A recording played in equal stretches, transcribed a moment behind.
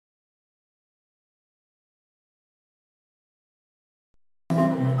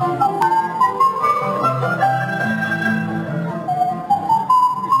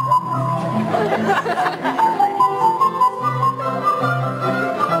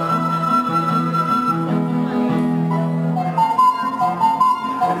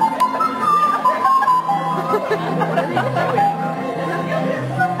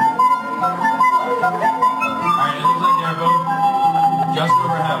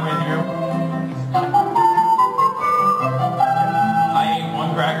halfway through. I ate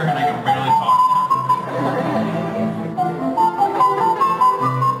one cracker and I can barely talk now.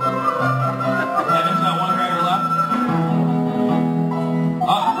 Evan's got one cracker left.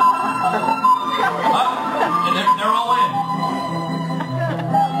 And they're all in.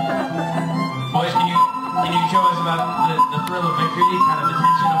 Boys, can you show us about the thrill of victory, kind of the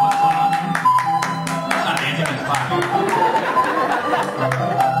tension of what's going on here? It's not dancing, it's clapping.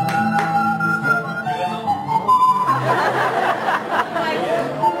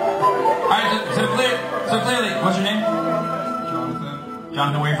 Alright, so clearly, what's your name? Jonathan.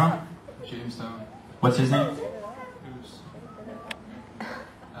 Jonathan, where are you from? Jamestown. What's his name? Who's?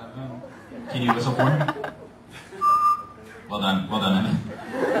 Evan. Can you whistle for him? Well done, Evan.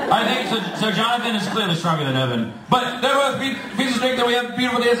 Alright, thank you. So Jonathan is clearly stronger than Evan. But there was Feats of Strength that we have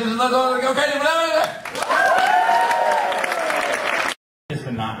beautiful dances. Let's all go crazy. It's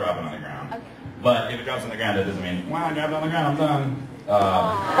been not dropping on the ground. Okay. But if it drops on the ground, that doesn't mean, wow, I dropped on the ground, I'm done.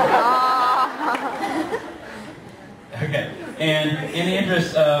 Okay, and in the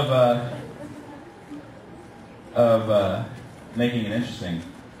interest of making it interesting,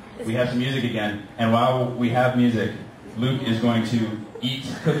 we have some music again, and while we have music, Luke is going to eat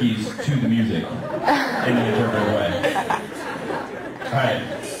cookies to the music in an interpretive way. All right.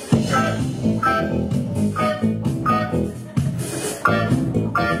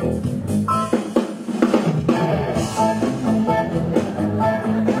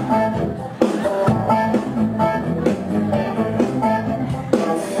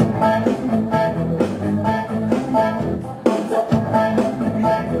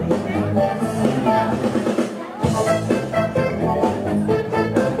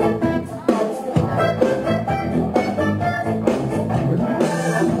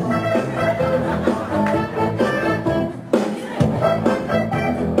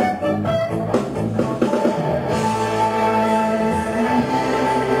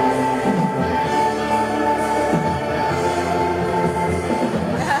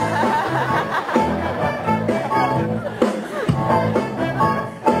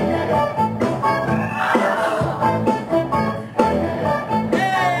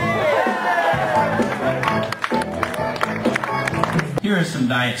 Here is some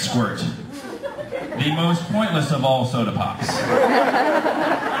Diet Squirt, the most pointless of all soda pops.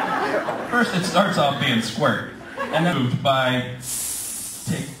 First, it starts off being squirt, and then moved by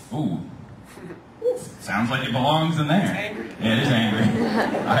ooh, sounds like it belongs in there. Angry. Yeah, it is angry.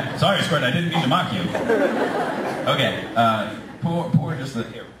 Sorry, Squirt, I didn't mean to mock you. Okay, pour just the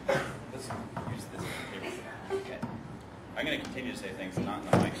here. Let's use this paper. Okay. I'm going to continue to say things not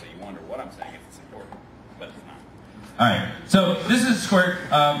in the mic, so you wonder what I'm saying if it's important, but it's not. All right, so this is Squirt.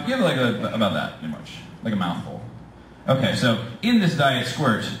 Give it like about that much, like a mouthful. Okay, so in this Diet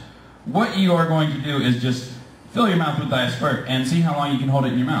Squirt, what you are going to do is just fill your mouth with Diet Squirt and see how long you can hold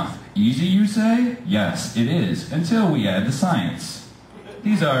it in your mouth. Easy, you say? Yes, it is, until we add the science.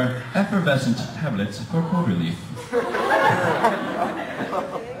 These are effervescent tablets for cold relief.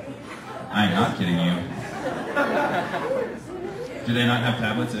 I'm not kidding you. Do they not have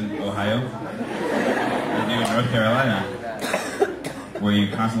tablets in Ohio? They do in North Carolina, where you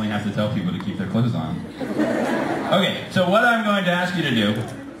constantly have to tell people to keep their clothes on. Okay, so what I'm going to ask you to do,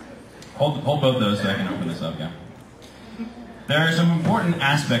 hold both those so I can open this up, yeah? There are some important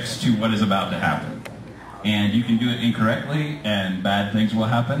aspects to what is about to happen. And you can do it incorrectly and bad things will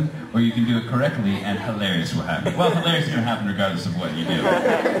happen, or you can do it correctly and hilarious will happen. Well, hilarious is going to happen regardless of what you do.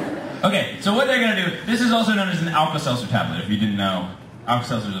 Okay, so what they're going to do, this is also known as an Alka-Seltzer tablet. If you didn't know,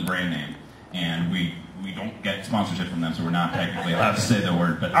 Alka-Seltzer is a brand name. And we don't get sponsorship from them, so we're not technically allowed to say the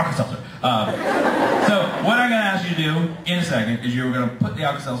word, but Alka-Seltzer. So what I'm going to ask you to do in a second is you're going to put the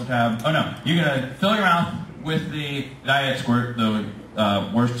Alka-Seltzer tab, you're going to fill your mouth with the Diet Squirt, the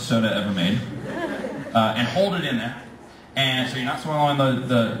worst soda ever made, and hold it in there. And so you're not swallowing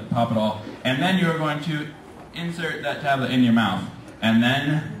the pop at all. And then you're going to insert that tablet in your mouth. And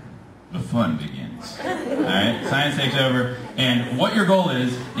then the fun begins. Alright? Science takes over. And what your goal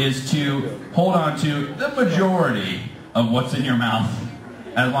is to hold on to the majority of what's in your mouth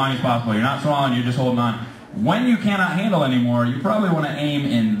as long as possible. You're not swallowing, you're just holding on. When you cannot handle anymore, you probably want to aim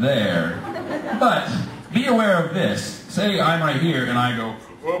in there. But be aware of this. Say I'm right here and I go,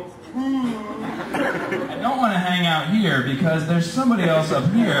 I don't want to hang out here because there's somebody else up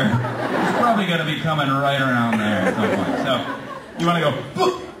here who's probably going to be coming right around there at some point. So you want to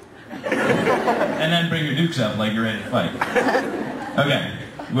go, and then bring your dukes up like you're ready to fight. Okay,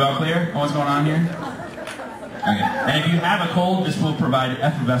 we all clear on what's going on here? Okay, and if you have a cold, this will provide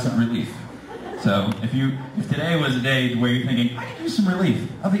effervescent relief. So if today was a day where you're thinking, I could use some relief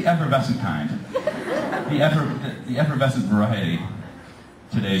of the effervescent kind, the effervescent variety,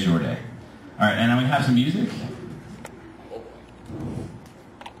 today's your day. All right, and then we have some music.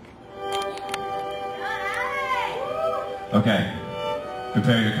 Okay,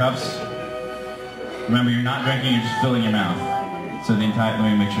 prepare your cups. Remember, you're not drinking, you're just filling your mouth. So let me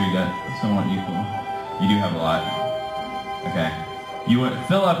make sure you got somewhat equal. You do have a lot. Okay. You would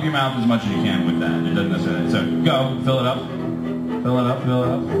fill up your mouth as much as you can with that. It doesn't necessarily. So go, fill it up. Fill it up, fill it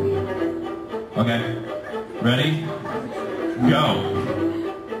up. Okay. Ready? Go.